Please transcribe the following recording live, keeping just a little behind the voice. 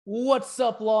What's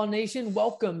up, Law Nation?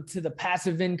 Welcome to the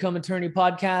Passive Income Attorney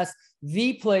Podcast,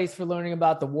 the place for learning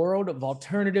about the world of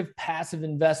alternative passive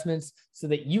investments so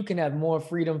that you can have more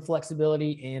freedom,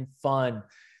 flexibility, and fun.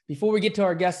 Before we get to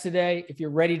our guest today, if you're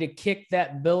ready to kick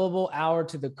that billable hour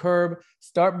to the curb,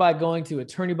 start by going to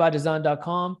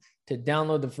attorneybydesign.com to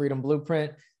download the Freedom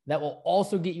Blueprint. That will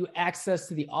also get you access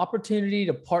to the opportunity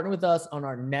to partner with us on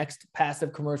our next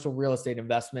passive commercial real estate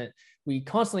investment. We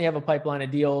constantly have a pipeline of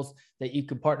deals that you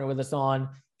can partner with us on,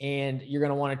 and you're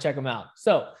going to want to check them out.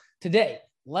 So today,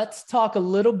 let's talk a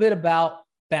little bit about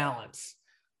balance.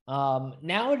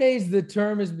 Nowadays, the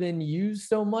term has been used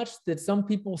so much that some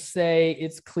people say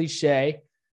it's cliche,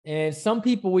 and some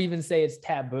people even say it's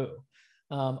taboo.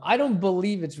 I don't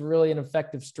believe it's really an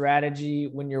effective strategy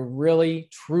when you're really,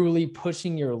 truly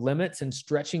pushing your limits and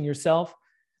stretching yourself.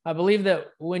 I believe that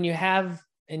when you have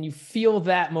and you feel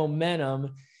that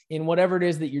momentum in whatever it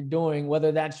is that you're doing,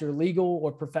 whether that's your legal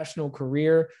or professional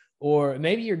career, or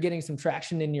maybe you're getting some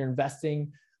traction in your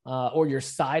investing or your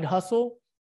side hustle,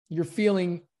 you're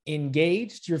feeling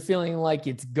engaged, you're feeling like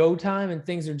it's go time and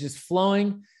things are just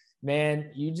flowing,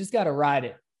 man, you just got to ride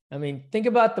it. I mean, think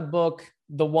about the book,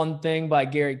 The One Thing by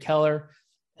Gary Keller.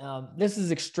 This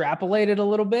is extrapolated a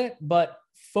little bit, but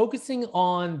focusing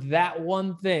on that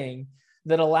one thing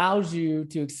that allows you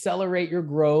to accelerate your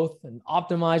growth and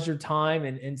optimize your time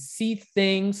and see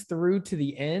things through to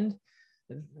the end,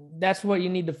 that's what you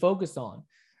need to focus on.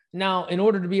 Now, in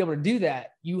order to be able to do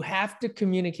that, you have to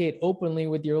communicate openly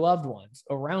with your loved ones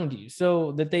around you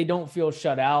so that they don't feel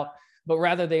shut out, but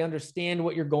rather they understand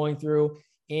what you're going through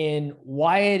and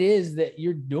why it is that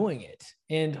you're doing it.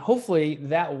 And hopefully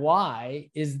that why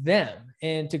is them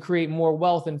and to create more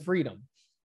wealth and freedom.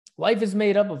 Life is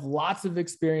made up of lots of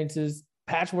experiences,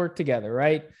 patchwork together,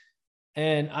 right?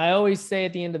 And I always say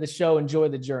at the end of the show, enjoy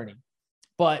the journey.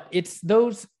 But it's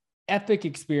those epic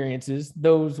experiences,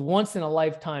 those once in a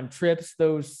lifetime trips,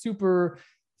 those super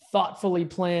thoughtfully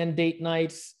planned date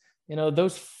nights,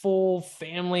 those full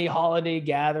family holiday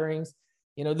gatherings.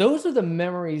 Those are the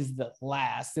memories that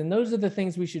last, and those are the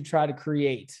things we should try to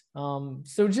create.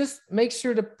 So just make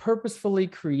sure to purposefully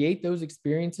create those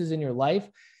experiences in your life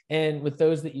and with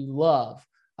those that you love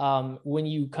when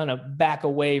you kind of back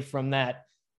away from that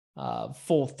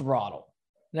full throttle.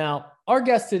 Now, our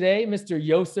guest today, Mr.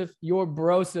 Yosef, your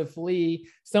Broseph Lee,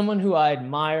 someone who I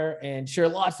admire and share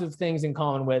lots of things in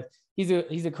common with. He's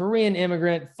a Korean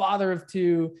immigrant, father of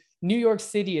two, New York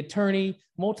City attorney,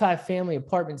 multifamily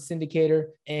apartment syndicator,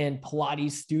 and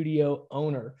Pilates studio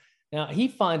owner. Now, he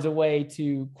finds a way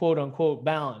to quote unquote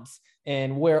balance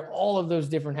and wear all of those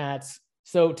different hats.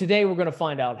 So today we're going to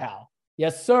find out how.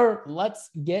 Yes, sir. Let's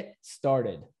get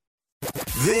started.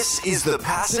 This is the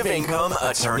Passive Income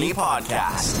Attorney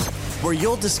Podcast, where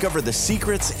you'll discover the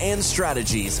secrets and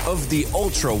strategies of the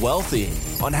ultra wealthy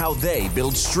on how they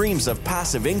build streams of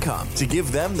passive income to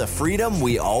give them the freedom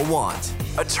we all want.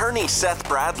 Attorney Seth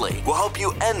Bradley will help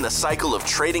you end the cycle of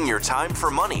trading your time for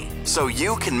money so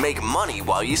you can make money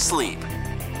while you sleep.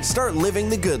 Start living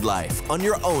the good life on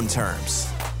your own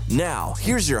terms. Now,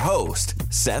 here's your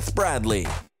host, Seth Bradley.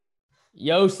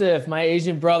 Yosef, my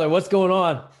Asian brother, what's going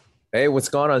on? Hey, what's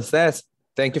going on, Seth?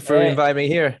 Thank you for inviting me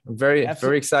here. I'm very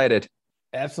excited.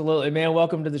 Absolutely, man.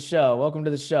 Welcome to the show. Welcome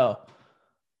to the show.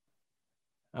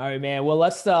 All right, man. Well,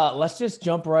 let's just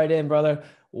jump right in, brother.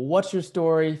 What's your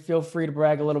story? Feel free to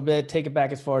brag a little bit. Take it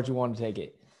back as far as you want to take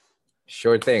it.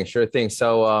 Sure thing.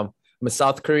 So I'm a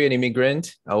South Korean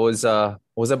immigrant. I was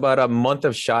about a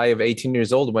month shy of 18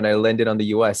 years old when I landed on the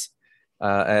U.S.,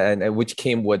 and which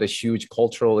came with a huge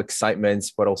cultural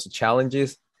excitements, but also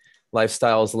challenges,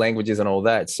 lifestyles, languages, and all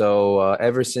that. So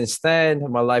ever since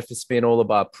then, my life has been all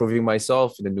about proving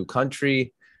myself in a new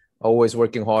country, always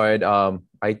working hard.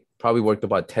 I probably worked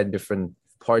about 10 different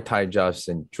part-time jobs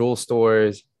in jewel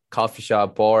stores, coffee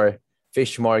shop, bar,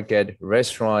 fish market,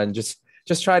 restaurant, just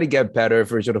try to get better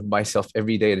version of myself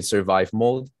every day to survive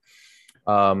mode.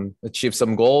 Achieved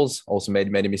some goals, also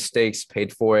made many mistakes,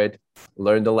 paid for it,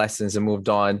 learned the lessons and moved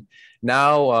on.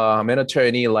 Now I'm an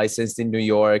attorney licensed in New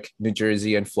York, New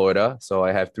Jersey, and Florida. So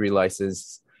I have 3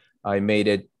 licenses. I made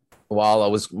it while I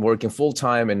was working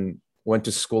full-time and went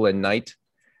to school at night.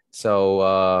 So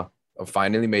I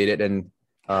finally made it. And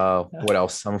what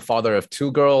else? I'm a father of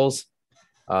 2 girls.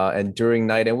 And during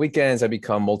night and weekends, I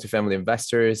become multifamily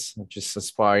investors, just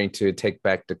aspiring to take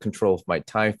back the control of my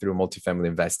time through multifamily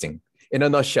investing. In a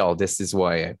nutshell, this is who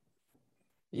I am.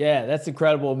 Yeah, that's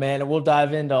incredible, man. And we'll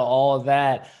dive into all of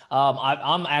that.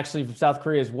 I'm actually from South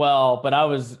Korea as well, but I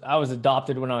was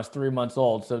adopted when I was 3 months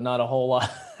old. So not a whole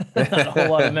lot, not a whole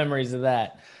lot of memories of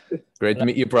that. Great to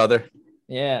meet you, brother.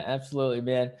 Yeah, absolutely,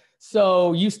 man.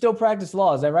 So you still practice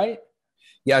law, is that right?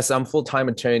 Yes, I'm full-time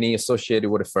attorney associated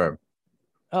with a firm.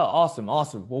 Oh, awesome.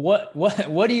 Awesome. Well,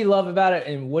 what do you love about it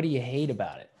and what do you hate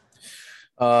about it?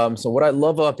 So what I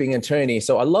love about being an attorney,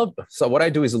 so what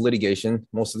I do is litigation,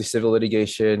 mostly civil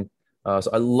litigation. So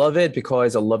I love it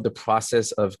because I love the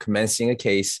process of commencing a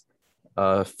case,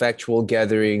 factual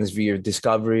gatherings via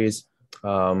discoveries,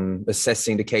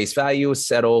 assessing the case value,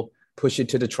 settle, push it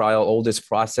to the trial, all this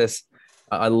process.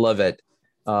 I love it.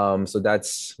 So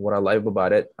that's what I like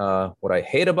about it. What I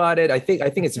hate about it, I think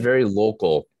it's very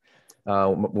local.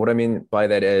 What I mean by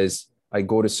that is I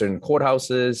go to certain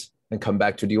courthouses and come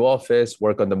back to the office,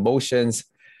 work on the motions.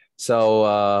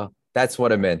 So that's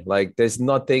what I meant. Like there's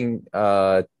nothing,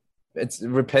 it's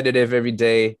repetitive every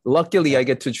day. Luckily, I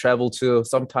get to travel to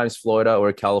sometimes Florida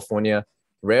or California,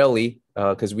 rarely,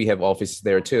 because we have offices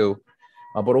there too.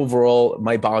 But overall,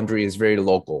 my boundary is very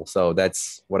local. So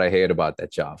that's what I hate about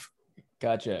that job.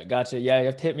 Gotcha. Gotcha. Yeah. You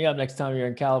have to hit me up next time you're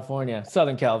in California,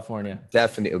 Southern California.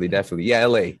 Definitely, definitely. Yeah,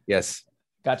 LA. Yes.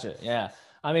 Gotcha. Yeah.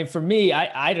 I mean, for me,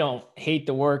 I don't hate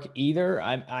the work either.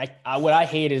 What I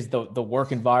hate is the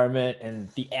work environment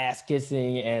and the ass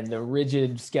kissing and the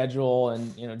rigid schedule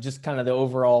and, just kind of the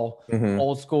overall Mhm.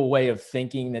 old school way of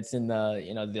thinking that's in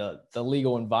the, the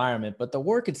legal environment. But the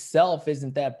work itself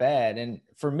isn't that bad. And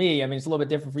for me, I mean, it's a little bit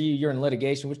different for you. You're in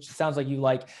litigation, which sounds like you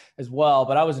like as well.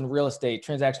 But I was in real estate,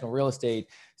 transactional real estate.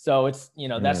 So it's,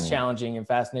 that's Mm. challenging and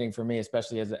fascinating for me,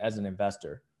 especially as an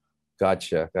investor.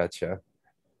 Gotcha. Gotcha.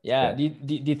 Yeah. Yeah.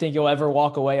 Do you think you'll ever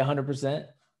walk away 100%?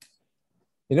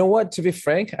 You know what? To be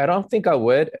frank, I don't think I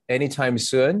would anytime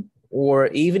soon. Or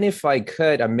even if I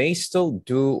could, I may still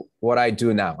do what I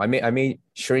do now. I may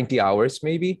shrink the hours,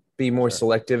 maybe be more Sure.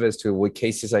 selective as to what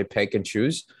cases I pick and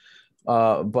choose.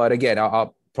 But again,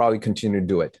 I'll probably continue to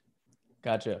do it.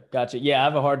 Gotcha. Gotcha. Yeah. I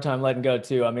have a hard time letting go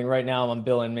too. I mean, right now I'm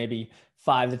billing maybe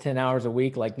 5 to 10 hours a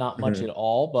week, like not much Mhm. at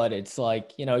all, but it's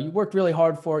like, you worked really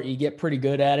hard for it. You get pretty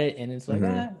good at it. And it's like,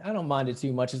 Mhm. I don't mind it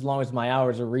too much as long as my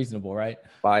hours are reasonable. Right.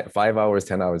 5 hours,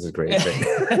 10 hours is great.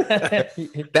 Great.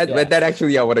 Yeah. That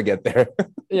actually, I want to get there.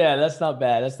 Yeah. That's not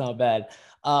bad. That's not bad.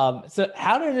 So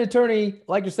how did an attorney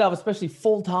like yourself, especially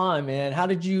full time, man, how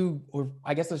did you, or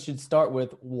I guess I should start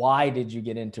with, why did you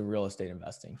get into real estate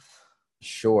investing?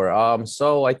 Sure.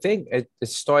 So I think it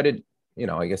started,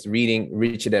 I guess reading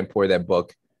Rich Dad Poor Dad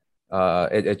book.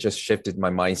 It just shifted my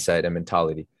mindset and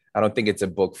mentality. I don't think it's a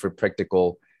book for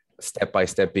practical step by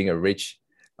step being a rich,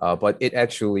 but it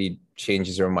actually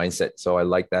changes your mindset. So I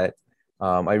like that.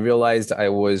 I realized I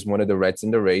was one of the rats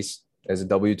in the race as a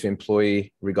W-2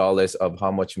 employee, regardless of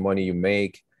how much money you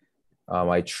make.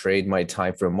 I trade my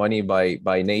time for money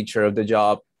by nature of the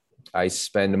job. I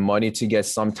spend money to get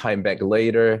some time back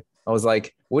later. I was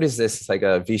like, what is this? It's like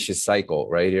a vicious cycle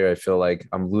right here. I feel like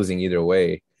I'm losing either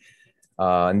way.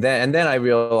 And then I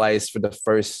realized for the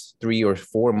first 3 or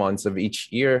 4 months of each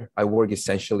year, I work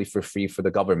essentially for free for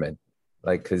the government,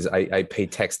 like because I pay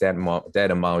tax that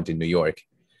amount in New York.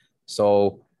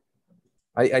 So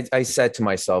I said to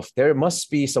myself, there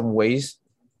must be some ways,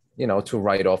 to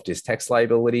write off these tax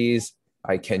liabilities.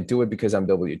 I can do it because I'm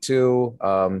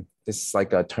W-2. This is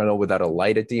like a tunnel without a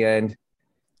light at the end.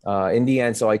 In the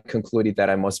end, so I concluded that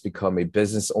I must become a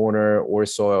business owner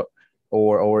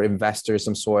or investor,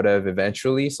 some sort of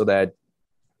eventually, so that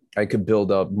I could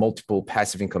build up multiple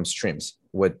passive income streams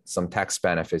with some tax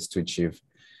benefits to achieve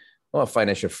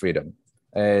financial freedom.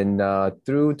 And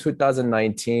through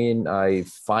 2019, I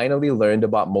finally learned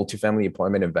about multifamily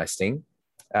apartment investing.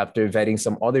 After vetting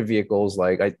some other vehicles,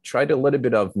 like I tried a little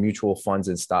bit of mutual funds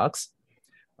and stocks,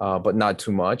 but not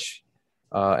too much.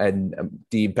 And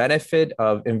the benefit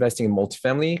of investing in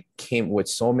multifamily came with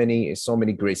so many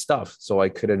great stuff. So I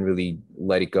couldn't really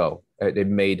let it go. It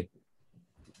made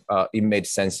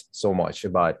sense so much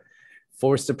about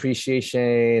forced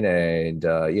appreciation, and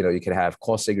you can have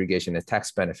cost segregation and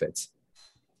tax benefits.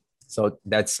 So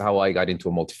that's how I got into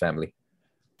a multifamily.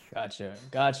 Gotcha.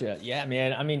 Gotcha. Yeah,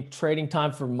 man. I mean, trading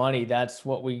time for money, that's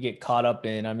what we get caught up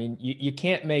in. I mean, you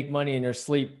can't make money in your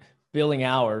sleep billing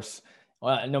hours.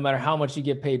 No matter how much you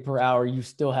get paid per hour, you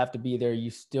still have to be there. You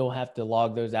still have to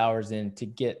log those hours in to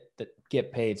get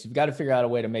paid. So you've got to figure out a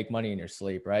way to make money in your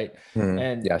sleep, right?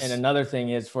 And Yes. another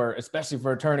thing is especially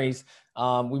for attorneys,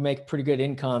 we make pretty good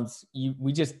incomes.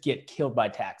 We just get killed by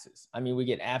taxes. I mean, we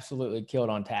get absolutely killed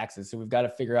on taxes. So we've got to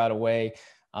figure out a way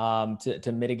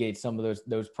to mitigate some of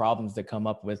those problems that come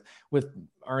up with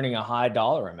earning a high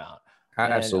dollar amount.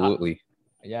 And Absolutely.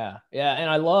 yeah, yeah, and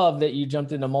I love that you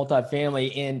jumped into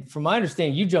multifamily. And from my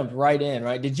understanding, you jumped right in,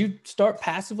 right? Did you start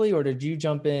passively or did you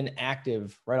jump in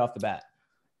active right off the bat?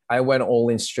 I went all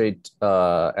in straight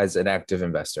as an active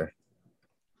investor.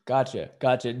 Gotcha.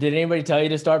 Gotcha. Did anybody tell you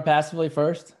to start passively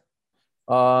first?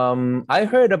 I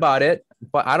heard about it,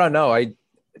 but I don't know.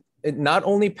 Not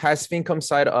only passive income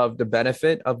side of the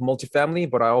benefit of multifamily,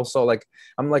 but I also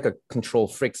I'm like a control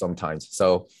freak sometimes.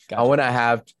 So Gotcha.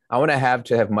 I want to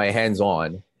have my hands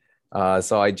on.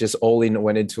 So I just all in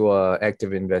went into a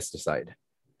active investor side.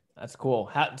 That's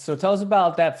cool. So tell us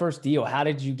about that first deal. How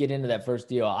did you get into that first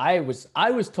deal? I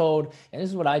was told, and this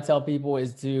is what I tell people,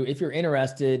 is to, if you're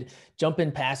interested, jump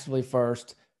in passively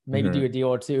first, maybe do a deal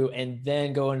or two, and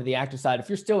then go into the active side if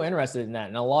you're still interested in that.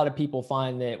 And a lot of people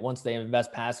find that once they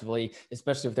invest passively,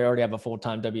 especially if they already have a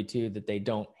full-time W-2 that they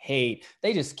don't hate,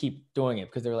 they just keep doing it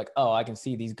because they're like, oh, I can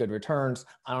see these good returns.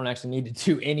 I don't actually need to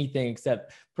do anything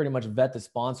except pretty much vet the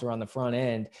sponsor on the front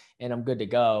end and I'm good to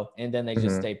go. And then they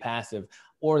just stay passive,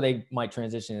 or they might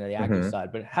transition to the active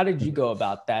side. But how did you go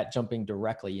about that, jumping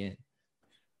directly in?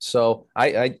 So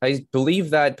I believe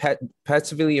that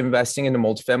passively investing in the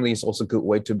multifamily is also a good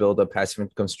way to build a passive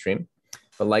income stream.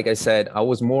 But like I said, I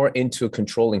was more into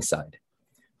controlling side.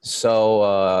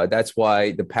 So that's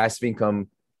why the passive income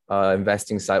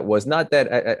investing side was not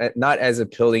as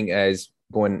appealing as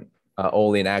going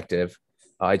all in active.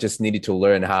 I just needed to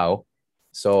learn how.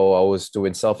 So I was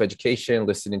doing self-education,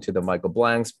 listening to the Michael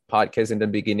Blank's podcast in the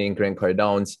beginning, Grant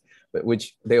Cardone's,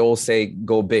 which they all say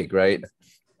go big, right?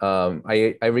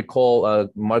 I recall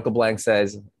Michael Blank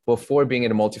says before being a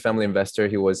multifamily investor,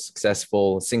 he was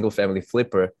successful single family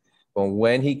flipper. But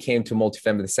when he came to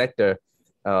multifamily sector,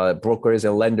 brokers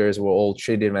and lenders were all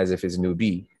treating him as if he's a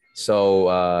newbie.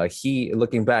 So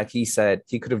looking back, he said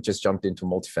he could have just jumped into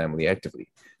multifamily actively.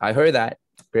 I heard that.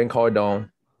 Grant Cardone,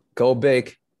 go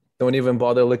big. Don't even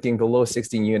bother looking below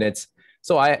 16 units.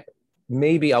 So I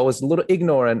was a little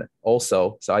ignorant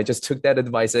also. So I just took that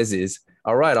advice as is.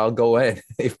 All right, I'll go in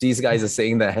if these guys are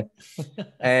saying that.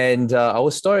 And I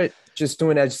will start just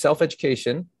doing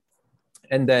self-education.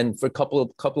 And then for a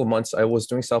couple of months, I was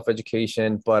doing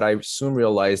self-education, but I soon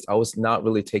realized I was not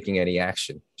really taking any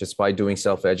action just by doing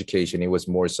self-education. It was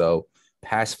more so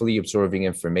passively absorbing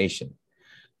information.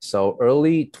 So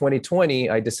early 2020,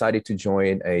 I decided to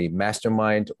join a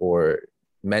mastermind or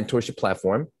mentorship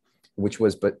platform, which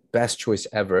was the best choice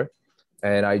ever.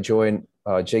 And I joined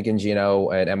Jake and Gino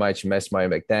and MIH Mastermind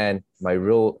back then. My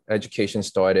real education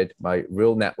started, my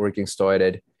real networking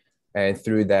started. And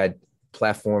through that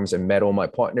platforms, I met all my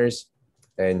partners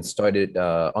and started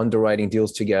underwriting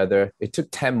deals together. It took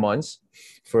 10 months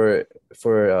for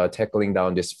tackling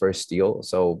down this first deal.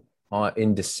 So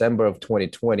in December of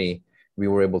 2020, we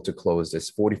were able to close this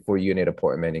 44 unit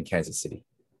apartment in Kansas City.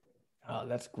 Oh,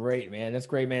 that's great, man. That's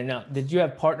great, man. Now, did you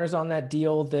have partners on that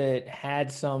deal that had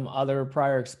some other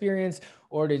prior experience,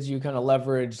 or did you kind of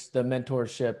leverage the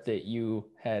mentorship that you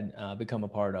had become a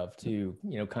part of to,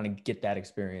 kind of get that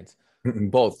experience?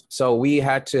 Both. So we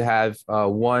had to have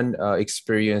one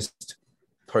experienced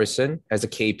person as a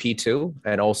KP too,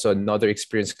 and also another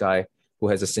experienced guy who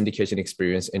has a syndication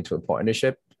experience into a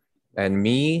partnership, and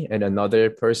me and another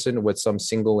person with some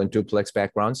single and duplex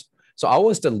backgrounds. So I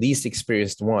was the least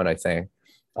experienced one, I think.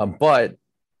 But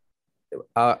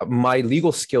my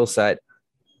legal skill set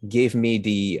gave me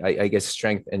the, I guess,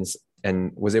 strength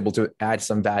and was able to add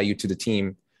some value to the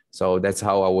team. So that's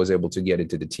how I was able to get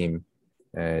into the team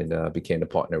and became a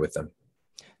partner with them.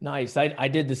 Nice. I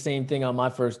did the same thing on my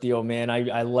first deal, man. I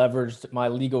leveraged my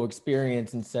legal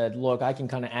experience and said, look, I can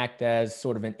kind of act as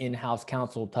sort of an in-house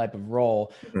counsel type of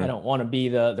role. I don't want to be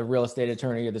the real estate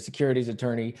attorney or the securities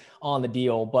attorney on the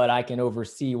deal, but I can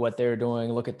oversee what they're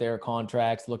doing, look at their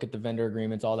contracts, look at the vendor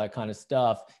agreements, all that kind of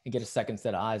stuff, and get a second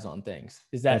set of eyes on things.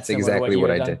 That's exactly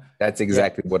what I did. That's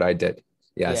exactly what I did.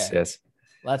 Yes.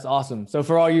 That's awesome. So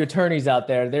for all you attorneys out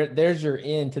there's your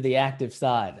in to the active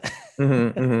side.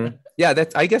 Yeah,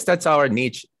 I guess that's our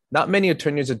niche. Not many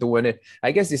attorneys are doing it.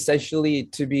 I guess essentially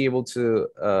to be able to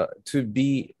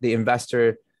be the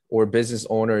investor or business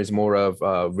owner is more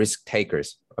of risk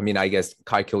takers. I mean, I guess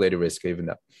calculated risk, even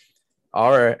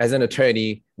though. As an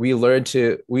attorney, we are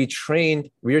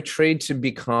trained to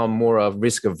become more of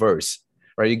risk averse,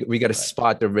 right? We got to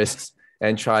spot the risks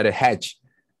and try to hedge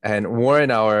and warn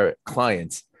our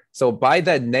clients. So by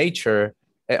that nature,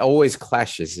 it always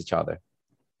clashes each other.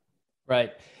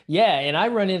 Right. Yeah. And I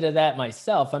run into that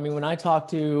myself. I mean, when I talk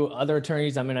to other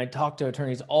attorneys, I talk to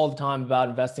attorneys all the time about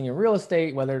investing in real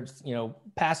estate, whether it's,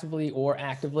 passively or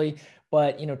actively,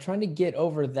 but, trying to get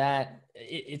over that,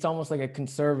 it's almost like a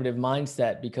conservative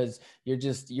mindset because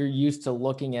you're used to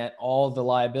looking at all the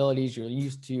liabilities, you're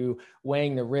used to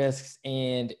weighing the risks.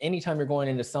 And anytime you're going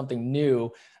into something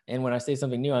new, and when I say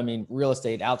something new, I mean real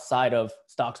estate outside of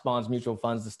stocks, bonds, mutual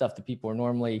funds, the stuff that people are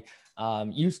normally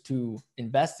used to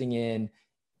investing in,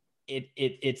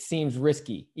 it seems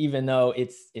risky, even though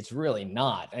it's really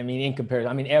not. I mean, in comparison,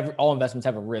 I mean, all investments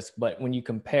have a risk, but when you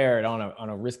compare it on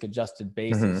a risk adjusted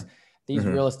basis, these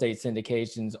real estate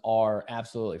syndications are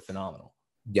absolutely phenomenal.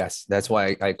 Yes, that's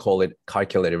why I call it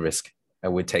calculated risk. I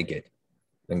would take it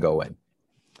and go in.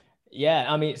 Yeah.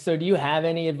 I mean, so do you have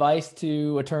any advice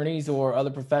to attorneys or other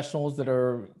professionals that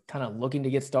are kind of looking to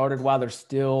get started while they're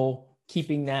still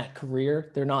keeping that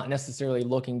career? They're not necessarily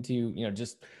looking to,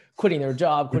 just quitting their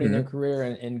job, quitting their career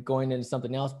and going into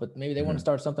something else, but maybe they want to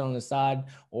start something on the side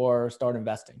or start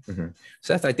investing.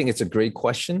 Seth, I think it's a great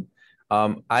question.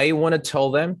 I want to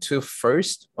tell them to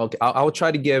first, okay, I'll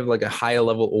try to give like a higher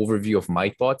level overview of my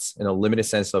thoughts in a limited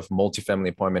sense of multifamily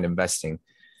apartment investing,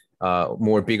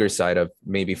 more bigger side of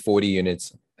maybe 40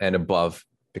 units and above,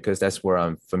 because that's where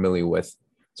I'm familiar with.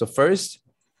 So first,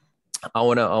 I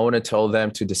want to tell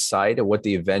them to decide what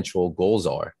the eventual goals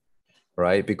are,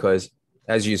 right? Because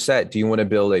as you said, do you want to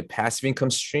build a passive income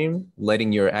stream,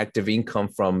 letting your active income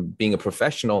from being a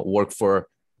professional work for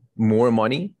more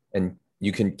money and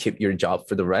you can keep your job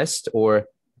for the rest? Or, I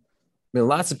mean,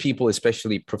 lots of people,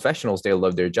 especially professionals, they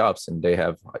love their jobs and they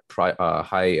have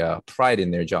high pride in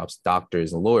their jobs,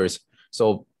 doctors and lawyers.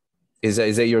 So is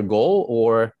that your goal,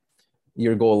 or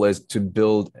your goal is to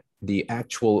build the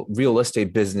actual real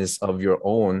estate business of your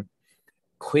own,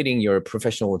 quitting your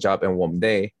professional job in one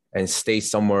day and stay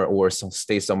somewhere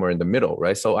in the middle,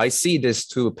 right? So I see this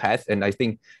two path, and I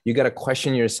think you got to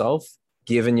question yourself,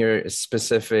 given your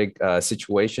specific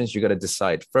situations. You got to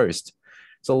decide first.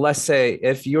 So let's say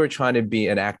if you're trying to be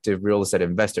an active real estate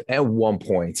investor at one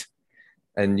point,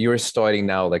 and you're starting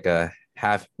now like a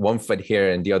half, 1 foot here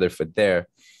and the other foot there,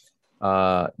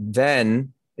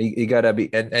 then you gotta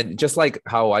be, and just like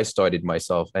how I started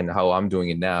myself and how I'm doing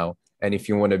it now. And if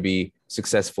you want to be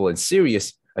successful and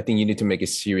serious, I think you need to make a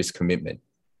serious commitment.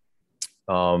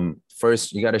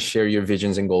 First, you got to share your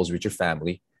visions and goals with your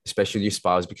family, especially your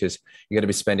spouse, because you got to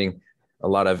be spending a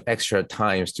lot of extra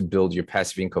times to build your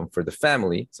passive income for the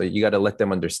family. So you got to let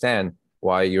them understand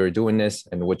why you're doing this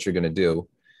and what you're going to do.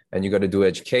 And you got to do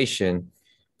education,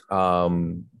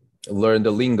 learn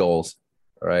the lingos,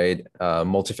 right?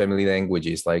 Multifamily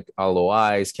languages like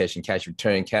LOIs, cash and cash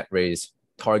return, cap raise,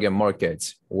 target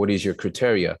markets. What is your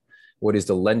criteria? What is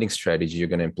the lending strategy you're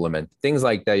going to implement? Things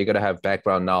like that. You got to have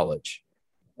background knowledge.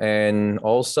 And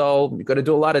also you got to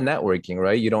do a lot of networking,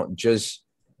 right? You don't just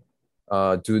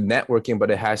do networking,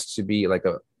 but it has to be like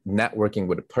a networking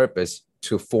with a purpose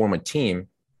to form a team,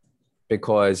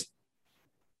 because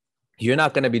you're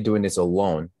not going to be doing this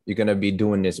alone. You're going to be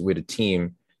doing this with a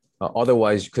team.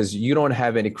 Otherwise, because you don't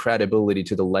have any credibility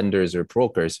to the lenders or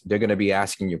brokers, they're going to be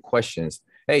asking you questions.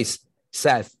 Hey,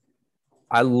 Seth,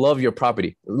 I love your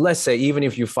property. Let's say, even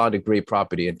if you found a great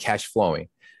property and cash flowing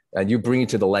and you bring it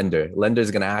to the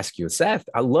lender's going to ask you, Seth,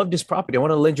 I love this property. I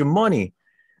want to lend you money.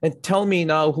 And tell me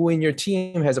now who in your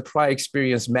team has a prior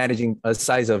experience managing a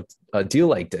size of a deal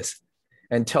like this.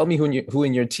 And tell me who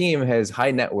in your team has high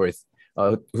net worth,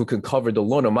 who can cover the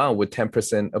loan amount with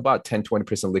 10%, about 10,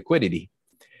 20% liquidity.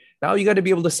 Now you got to be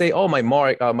able to say, oh,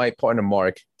 my partner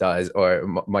Mark does, or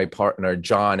my partner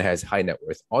John has high net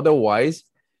worth. Otherwise,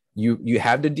 you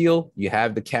have the deal, you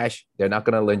have the cash, they're not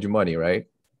going to lend you money, right?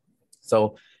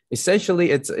 So essentially,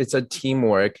 it's a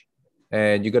teamwork,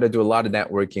 and you got to do a lot of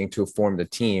networking to form the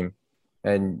team.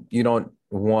 And you don't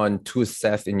want two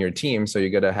Seth in your team, so you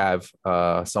got to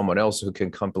have someone else who can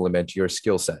complement your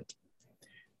skill set,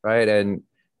 right? And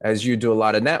as you do a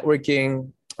lot of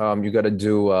networking, you got to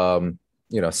do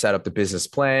set up the business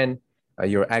plan,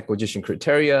 your acquisition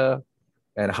criteria,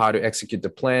 and how to execute the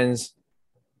plans,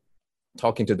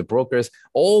 talking to the brokers.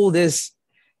 All this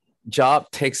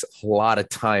job takes a lot of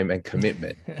time and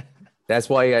commitment. That's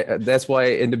why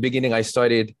in the beginning I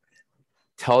started,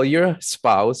 tell your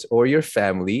spouse or your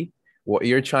family what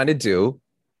you're trying to do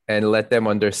and let them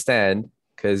understand,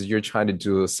 because you're trying to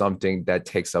do something that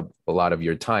takes up a lot of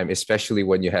your time, especially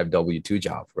when you have W-2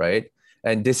 job, right?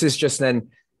 And this is just an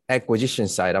acquisition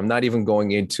side. I'm not even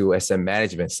going into SM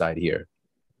management side here.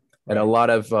 And a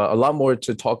lot more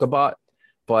to talk about,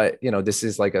 but this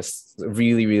is like a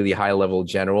really, really high level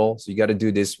general. So you got to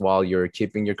do this while you're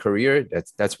keeping your career.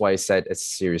 That's why I said it's a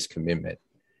serious commitment.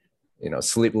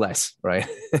 Sleep less, right?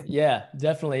 Yeah,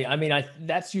 definitely. I mean,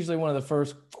 that's usually one of the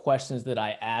first questions that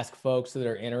I ask folks that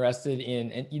are interested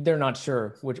in, and they're not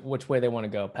sure which way they want to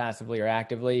go, passively or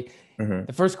actively.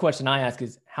 The first question I ask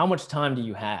is, how much time do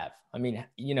you have? I mean,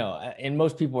 and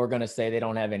most people are going to say they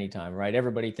don't have any time, right?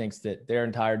 Everybody thinks that their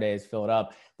entire day is filled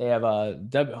up. They have a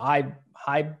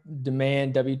high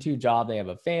demand W-2 job. They have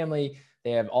a family.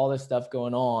 They have all this stuff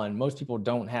going on. Most people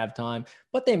don't have time,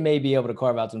 but they may be able to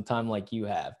carve out some time like you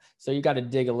have. So you got to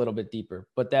dig a little bit deeper.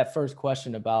 But that first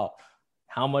question about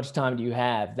how much time do you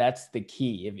have? That's the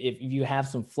key. If you have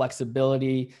some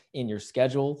flexibility in your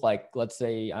schedule, like let's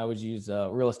say I would use a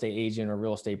real estate agent or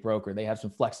real estate broker, they have some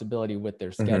flexibility with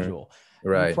their schedule.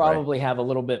 Right, you probably have a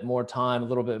little bit more time, a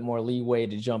little bit more leeway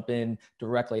to jump in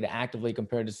directly to actively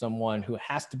compared to someone who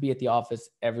has to be at the office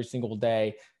every single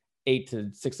day, 8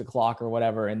 to 6 o'clock or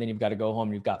whatever. And then you've got to go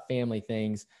home, you've got family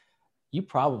things. You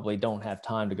probably don't have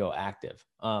time to go active.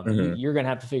 You're going to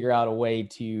have to figure out a way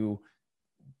to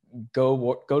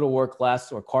go to work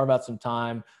less or carve out some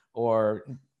time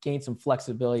or gain some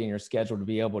flexibility in your schedule to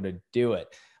be able to do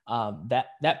it.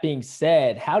 That being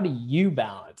said, how do you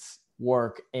balance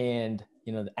work and,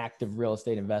 the active real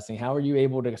estate investing? How are you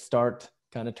able to start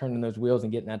kind of turning those wheels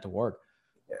and getting that to work?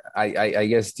 I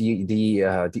guess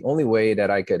the only way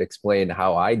that I could explain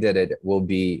how I did it will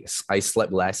be I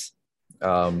slept less.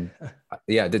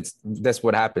 Yeah, that's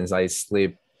what happens. I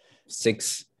sleep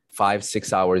 5,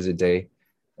 6 hours a day.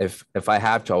 If I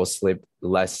have to, I will sleep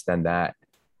less than that,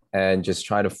 and just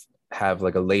try to have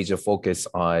like a laser focus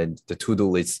on the to-do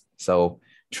list. So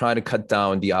try to cut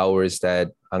down the hours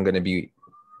that I'm going to be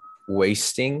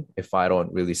wasting if I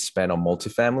don't really spend on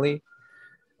multifamily,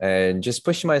 and just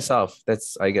push myself.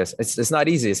 That's, I guess, it's not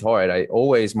easy. It's hard.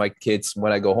 My kids,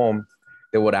 when I go home,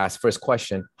 they would ask first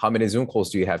question, how many Zoom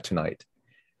calls do you have tonight?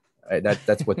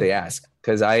 That's what they ask.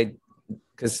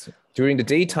 Because during the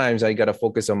daytimes, I got to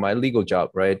focus on my legal job,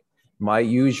 right? My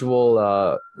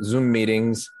usual Zoom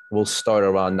meetings will start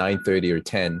around 9:30 or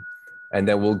 10, and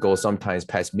then we'll go sometimes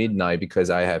past midnight because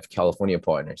I have California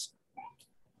partners.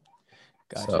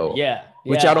 Gotcha. So, yeah.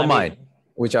 Which I don't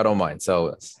mind.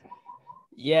 So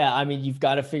yeah, you've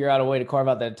got to figure out a way to carve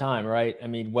out that time, right?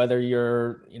 Whether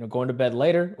you're, going to bed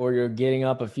later or you're getting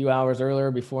up a few hours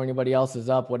earlier before anybody else is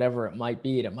up, whatever it might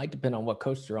be, it might depend on what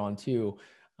coast you're on too.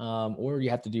 Or you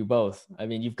have to do both.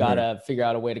 You've got to figure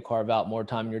out a way to carve out more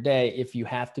time in your day if you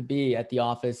have to be at the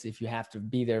office, if you have to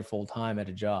be there full time at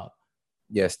a job.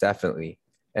 Yes, definitely.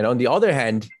 And on the other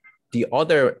hand, the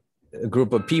other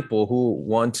group of people who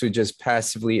want to just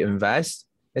passively invest,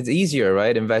 it's easier,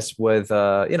 right? Invest with,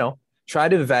 try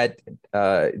to vet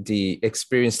the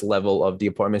experience level of the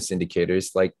apartment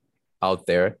syndicators like out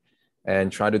there,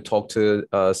 and try to talk to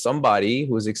somebody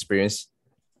who's experienced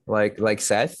like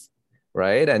Seth,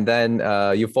 right? And then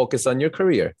you focus on your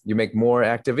career. You make more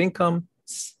active income,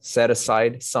 set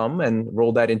aside some, and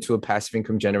roll that into a passive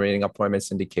income generating apartment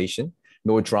syndication.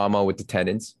 No drama with the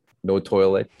tenants, no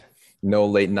toilet, no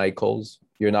late night calls.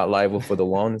 You're not liable for the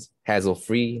loans,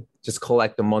 hassle-free. Just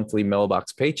collect a monthly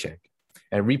mailbox paycheck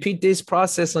and repeat this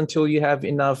process until you have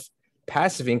enough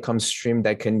passive income stream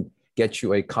that can get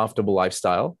you a comfortable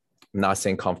lifestyle. I'm not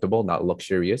saying comfortable, not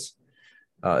luxurious.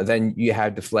 Then you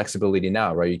have the flexibility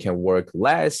now, right? You can work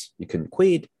less, you can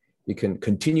quit, you can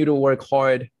continue to work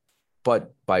hard,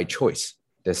 but by choice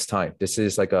this time. This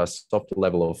is like a soft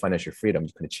level of financial freedom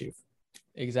you can achieve.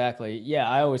 Exactly. Yeah.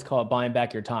 I always call it buying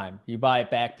back your time. You buy it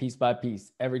back piece by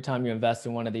piece. Every time you invest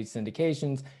in one of these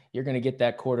syndications, you're going to get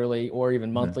that quarterly or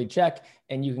even monthly check.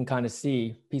 And you can kind of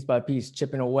see piece by piece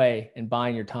chipping away and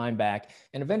buying your time back.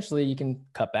 And eventually you can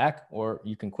cut back, or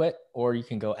you can quit, or you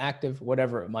can go active,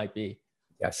 whatever it might be.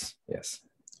 Yes. Yes.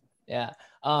 Yeah.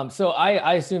 So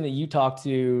I assume that you talk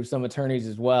to some attorneys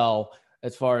as well,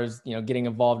 as far as, getting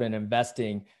involved in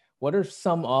investing. What are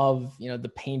some of,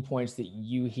 the pain points that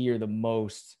you hear the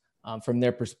most from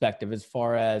their perspective, as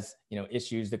far as,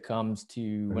 issues that comes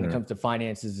to when it comes to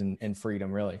finances and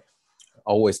freedom, really?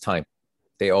 Always time.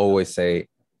 They always say,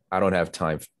 I don't have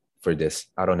time for this.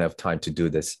 I don't have time to do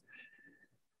this.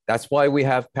 That's why we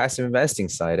have passive investing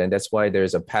side. And that's why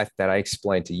there's a path that I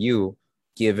explained to you,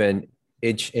 given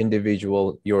each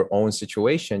individual, your own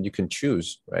situation, you can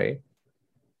choose, right?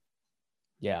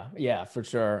 Yeah, for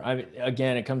sure.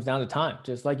 Again, it comes down to time,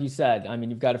 just like you said.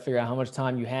 You've got to figure out how much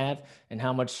time you have and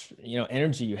how much,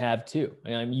 energy you have too.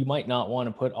 You might not want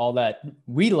to put all that.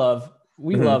 We love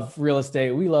real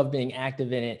estate. We love being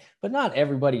active in it, but not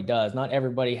everybody does. Not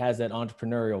everybody has that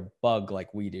entrepreneurial bug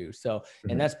like we do. So,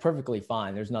 and that's perfectly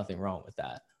fine. There's nothing wrong with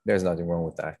that. There's nothing wrong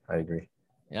with that. I agree.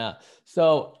 Yeah.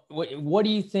 So what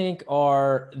do you think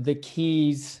are the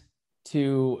keys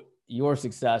to your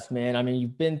success, man?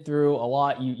 You've been through a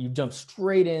lot. You've jumped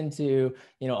straight into,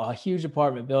 a huge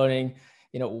apartment building.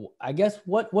 I guess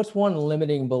what's one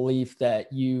limiting belief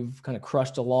that you've kind of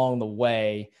crushed along the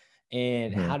way,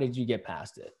 and how did you get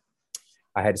past it?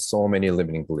 I had so many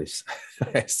limiting beliefs. I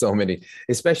had so many,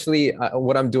 especially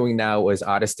what I'm doing now is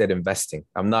out of state investing.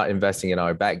 I'm not investing in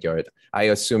our backyard. I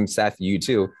assume, Seth, you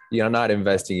too, you're not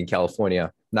investing in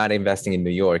California, not investing in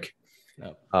New York,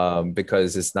 No.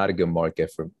 because it's not a good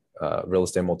market for real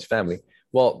estate multifamily.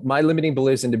 Well, my limiting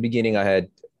beliefs in the beginning, I had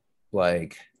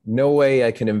like, no way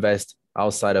I can invest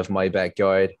outside of my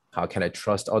backyard. How can I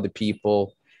trust other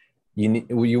people?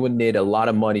 You would need a lot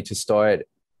of money to start.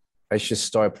 I should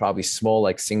start probably small,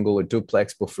 like single or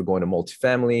duplex before going to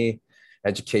multifamily.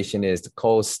 Education is the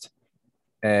cost.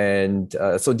 And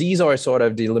so these are sort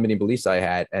of the limiting beliefs I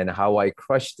had, and how I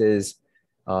crushed is,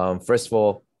 first of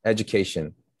all,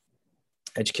 education,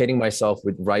 educating myself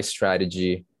with right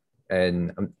strategy,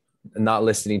 and not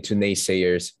listening to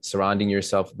naysayers, surrounding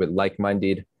yourself with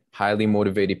like-minded, highly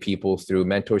motivated people through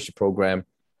mentorship program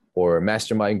or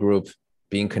mastermind group,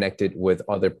 being connected with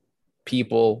other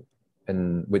people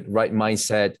and with right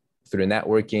mindset through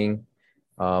networking,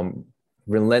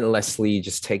 relentlessly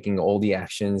just taking all the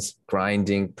actions,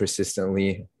 grinding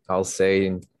persistently, I'll say,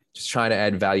 and just trying to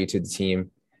add value to the team,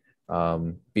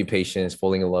 be patient,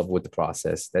 falling in love with the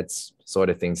process. That's sort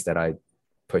of things that I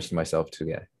pushed myself to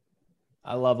get.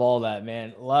 I love all that,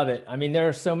 man. Love it. I mean, there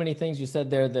are so many things you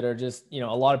said there that are just, a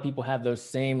lot of people have those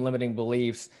same limiting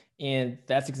beliefs, and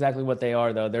that's exactly what they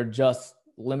are, though. They're just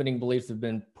limiting beliefs that have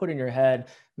been put in your head.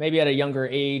 Maybe at a younger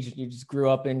age, you just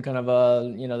grew up in kind of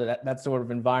that sort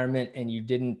of environment, and you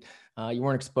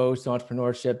weren't exposed to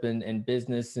entrepreneurship and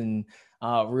business and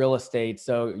real estate.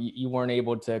 So you weren't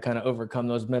able to kind of overcome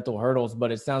those mental hurdles,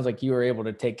 but it sounds like you were able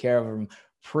to take care of them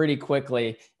pretty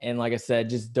quickly. And like I said,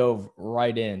 just dove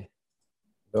right in.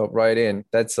 Right in.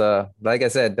 That's like I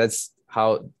said, that's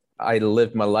how I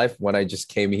lived my life when I just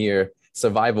came here,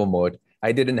 survival mode.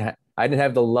 I didn't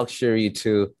have the luxury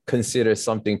to consider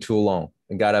something too long.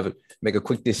 I gotta make a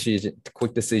quick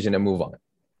decision and move on.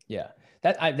 Yeah,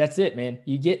 that's it, man.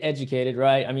 You get educated,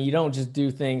 right? I mean, you don't just do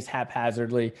things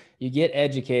haphazardly. You get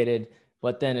educated,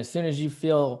 but then as soon as you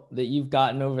feel that you've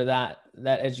gotten over that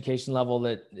education level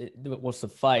that it will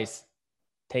suffice,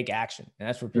 take action. And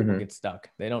that's where people get stuck.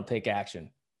 They don't take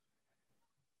action.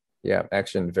 Yeah,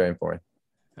 action, very important.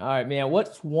 All right, man.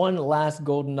 What's one last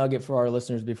golden nugget for our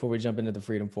listeners before we jump into the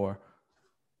Freedom 4?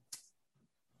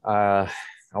 I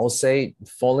will say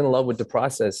fall in love with the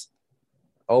process.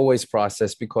 Always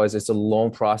process, because it's a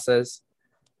long process.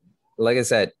 Like I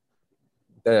said,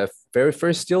 the very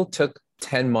first deal took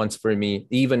 10 months for me,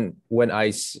 even when I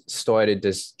started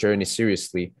this journey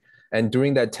seriously. And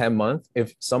during that 10 months,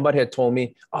 if somebody had told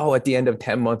me, oh, at the end of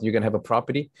 10 months, you're going to have a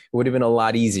property, it would have been a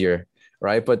lot easier.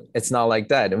 Right. But it's not like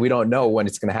that. And we don't know when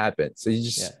it's going to happen. So you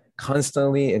just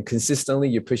constantly and consistently,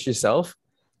 you push yourself,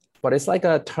 but it's like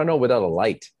a tunnel without a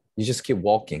light. You just keep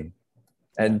walking.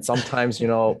 And sometimes,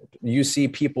 you see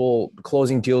people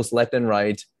closing deals left and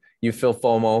right. You feel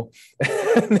FOMO.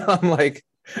 And I'm like,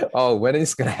 oh, when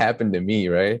is it going to happen to me?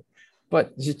 Right.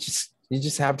 But you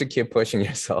just have to keep pushing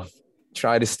yourself.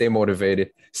 Try to stay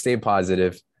motivated, stay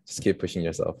positive, just keep pushing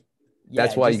yourself.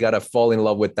 That's why you got to fall in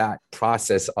love with that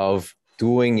process of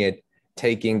doing it,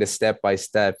 taking the step by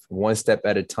step, one step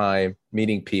at a time,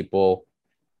 meeting people,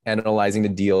 analyzing the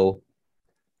deal,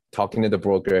 talking to the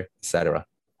broker, etc.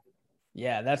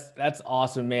 Yeah, that's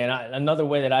awesome, man. Another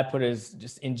way that I put it is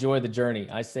just enjoy the journey.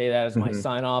 I say that as my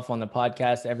sign off on the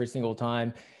podcast every single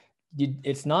time.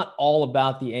 It's not all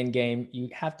about the end game. You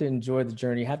have to enjoy the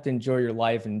journey. You have to enjoy your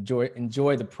life and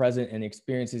enjoy the present and the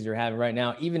experiences you're having right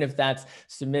now. Even if that's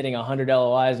submitting 100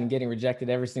 LOIs and getting rejected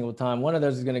every single time, one of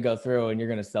those is going to go through and you're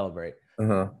going to celebrate.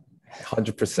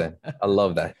 100%. I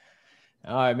love that.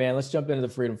 All right, man, let's jump into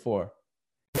the Freedom 4.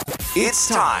 It's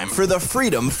time for the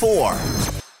Freedom 4.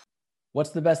 What's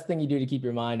the best thing you do to keep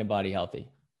your mind and body healthy?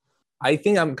 I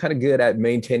think I'm kind of good at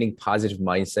maintaining positive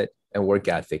mindset and work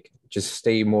ethic. Just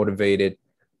stay motivated,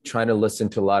 trying to listen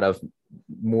to a lot of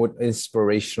more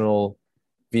inspirational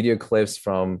video clips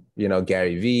from,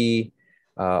 Gary Vee,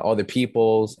 other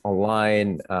people's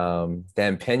online,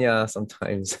 Dan Pena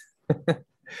sometimes.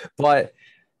 But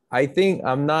I think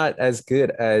I'm not as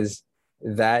good as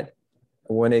that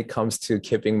when it comes to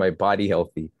keeping my body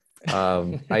healthy.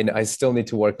 I still need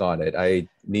to work on it. I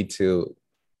need to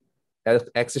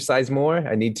exercise more.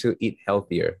 I need to eat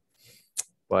healthier.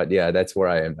 But yeah, that's where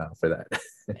I am now for that.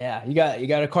 Yeah, you got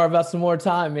to carve out some more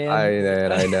time, man.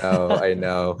 I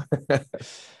know.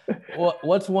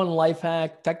 What's one life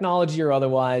hack, technology or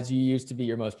otherwise, you use to be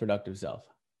your most productive self?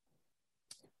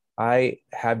 I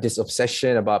have this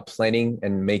obsession about planning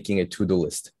and making a to-do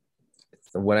list.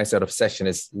 When I said obsession,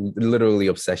 it's literally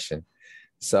obsession.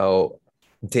 So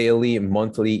daily,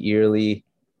 monthly, yearly,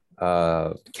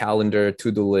 calendar,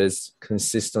 to-do list,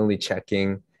 consistently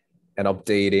checking and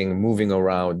updating, moving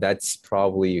around. That's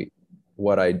probably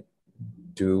what I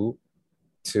do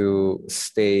to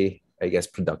stay, I guess,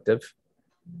 productive.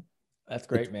 That's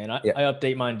great, man. I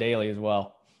update mine daily as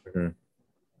well. Mm-hmm.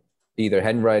 Either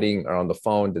handwriting or on the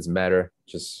phone, doesn't matter.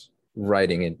 Just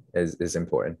writing it is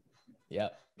important.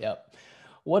 Yep.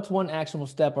 What's one actionable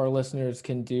step our listeners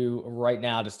can do right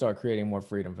now to start creating more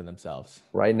freedom for themselves?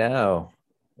 Right now,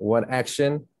 one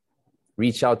action,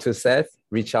 reach out to Seth,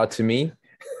 reach out to me,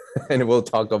 and we'll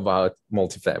talk about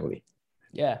multifamily.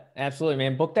 Yeah, absolutely,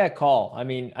 man. Book that call. I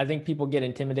mean, I think people get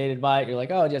intimidated by it. You're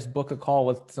like, oh, just book a call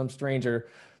with some stranger.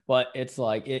 But it's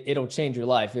like, it'll change your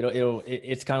life.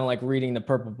 It's kind of like reading the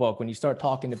purple book. When you start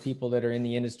talking to people that are in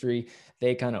the industry,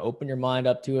 they kind of open your mind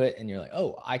up to it. And you're like,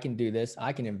 oh, I can do this.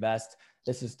 I can invest.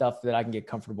 This is stuff that I can get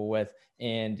comfortable with.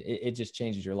 And it just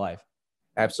changes your life.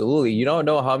 Absolutely. You don't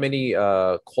know how many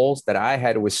calls that I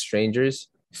had with strangers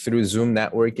through Zoom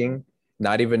networking,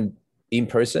 not even in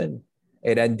person.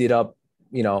 It ended up,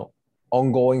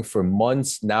 ongoing for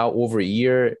months, now over a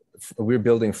year. We're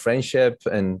building friendship,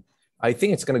 and I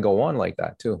think it's going to go on like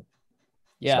that too.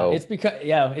 Yeah, so,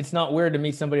 it's not weird to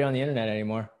meet somebody on the internet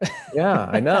anymore. Yeah,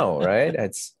 I know, right?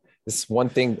 It's one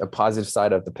thing, a positive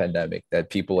side of the pandemic, that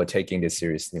people are taking this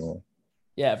seriously more.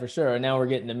 Yeah, for sure. And now we're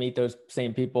getting to meet those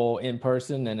same people in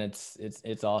person, and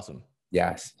it's awesome.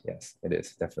 Yes, it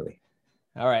is, definitely.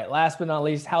 All right. Last but not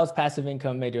least, how has passive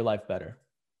income made your life better?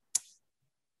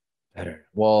 Better.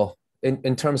 Well,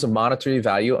 in terms of monetary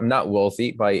value, I'm not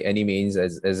wealthy by any means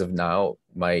as of now.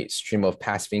 My stream of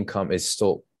passive income is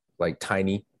still like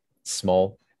tiny,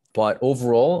 small. But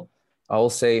overall, I will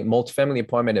say multifamily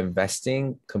apartment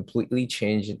investing completely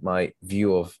changed my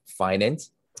view of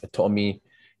finance. It taught me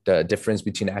the difference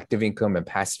between active income and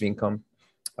passive income.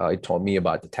 It taught me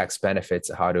about the tax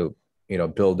benefits, how to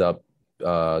build up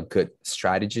good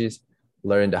strategies,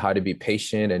 learned how to be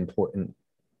patient and important.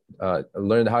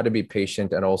 Learned how to be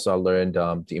patient, and also I learned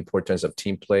the importance of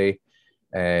team play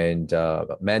and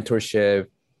mentorship.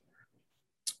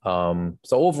 So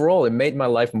overall, it made my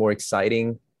life more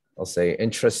exciting, I'll say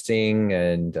interesting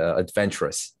and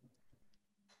adventurous.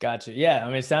 Gotcha. Yeah. I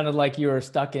mean, it sounded like you were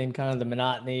stuck in kind of the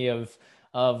monotony of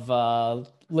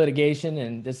litigation,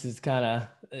 and this is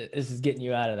getting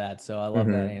you out of that. So I love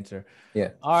that answer.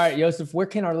 Yeah. All right, Yosef, where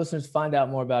can our listeners find out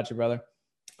more about you, brother?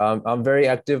 I'm very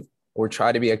active, or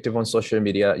try to be active on social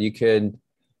media. You can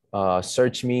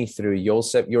search me through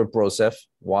Yosef Yourbrosef,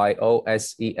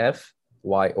 YOSEF,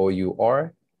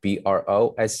 YOURBROSEF,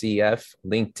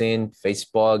 LinkedIn,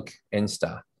 Facebook,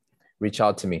 Insta. Reach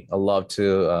out to me. I love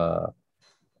to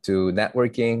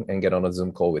networking and get on a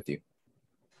Zoom call with you.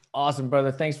 Awesome,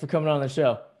 brother. Thanks for coming on the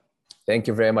show. Thank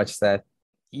you very much, Seth.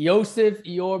 Yosef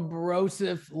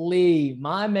Yourbrosef Lee,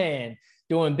 my man,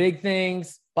 doing big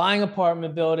things, buying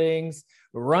apartment buildings,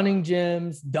 running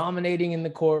gyms, dominating in the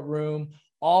courtroom,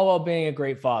 all while being a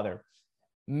great father.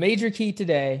 Major key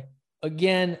today,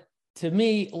 again, to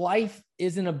me, life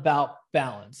isn't about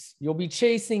balance. You'll be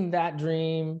chasing that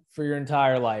dream for your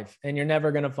entire life, and you're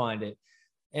never going to find it.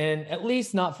 And at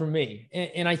least not for me.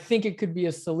 And I think it could be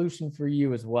a solution for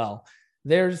you as well.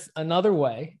 There's another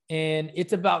way, and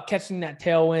it's about catching that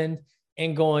tailwind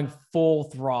and going full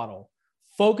throttle,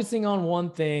 focusing on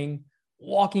one thing,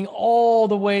 walking all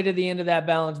the way to the end of that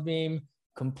balance beam,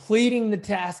 completing the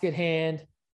task at hand,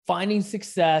 finding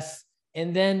success,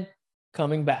 and then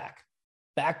coming back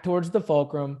towards the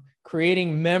fulcrum,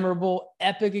 creating memorable,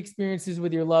 epic experiences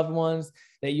with your loved ones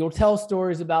that you'll tell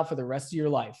stories about for the rest of your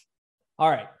life. All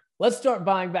right, let's start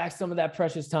buying back some of that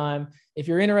precious time. If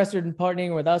you're interested in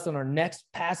partnering with us on our next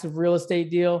passive real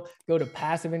estate deal, go to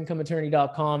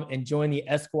passiveincomeattorney.com and join the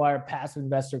Esquire Passive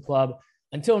Investor Club.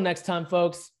 Until next time,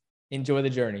 folks, enjoy the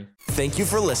journey. Thank you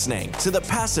for listening to the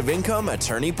Passive Income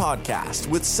Attorney Podcast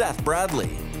with Seth Bradley.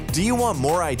 Do you want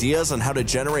more ideas on how to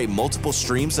generate multiple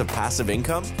streams of passive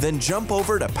income? Then jump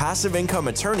over to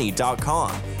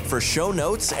passiveincomeattorney.com for show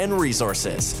notes and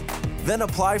resources. Then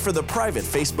apply for the private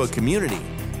Facebook community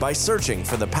by searching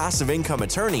for the Passive Income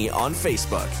Attorney on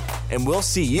Facebook. And we'll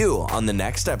see you on the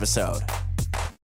next episode.